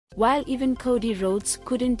While even Cody Rhodes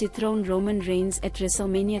couldn't dethrone Roman Reigns at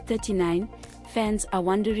WrestleMania 39, fans are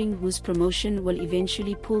wondering whose promotion will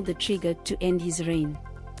eventually pull the trigger to end his reign.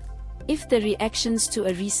 If the reactions to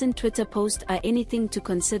a recent Twitter post are anything to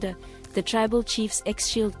consider, the Tribal Chief's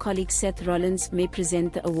ex-Shield colleague Seth Rollins may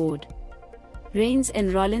present the award. Reigns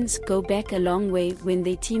and Rollins go back a long way when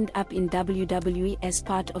they teamed up in WWE as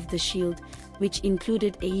part of the Shield, which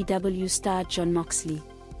included AEW star Jon Moxley.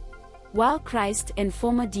 While Christ and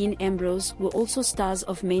former Dean Ambrose were also stars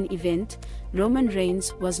of Main Event, Roman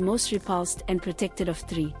Reigns was most repulsed and protected of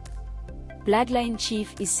 3. Bloodline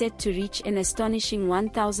Chief is set to reach an astonishing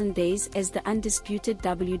 1,000 days as the undisputed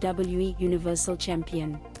WWE Universal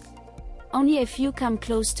Champion. Only a few come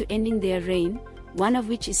close to ending their reign, one of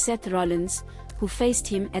which is Seth Rollins, who faced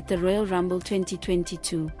him at the Royal Rumble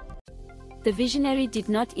 2022. The Visionary did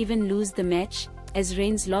not even lose the match, as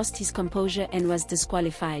Reigns lost his composure and was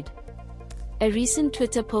disqualified. A recent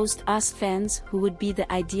Twitter post asked fans who would be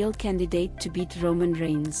the ideal candidate to beat Roman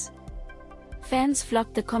Reigns. Fans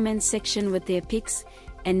flocked the comments section with their picks,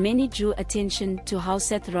 and many drew attention to how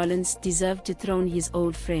Seth Rollins deserved to dethrone his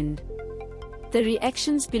old friend. The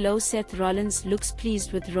reactions below: Seth Rollins looks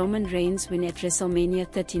pleased with Roman Reigns' win at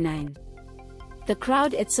WrestleMania 39. The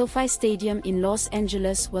crowd at SoFi Stadium in Los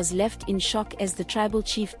Angeles was left in shock as the Tribal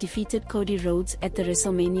Chief defeated Cody Rhodes at the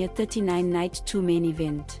WrestleMania 39 Night 2 main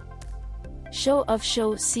event. Show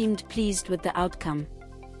seemed pleased with the outcome.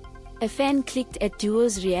 A fan clicked at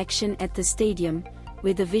Duo's reaction at the stadium,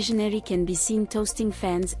 where the Visionary can be seen toasting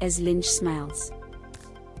fans as Lynch smiles.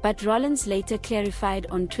 But Rollins later clarified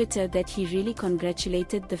on Twitter that he really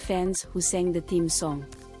congratulated the fans who sang the theme song.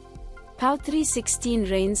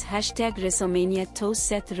 Pow316 Reigns #WrestleMania toast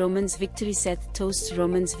Seth Roman's victory. Seth toasts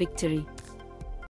Roman's victory.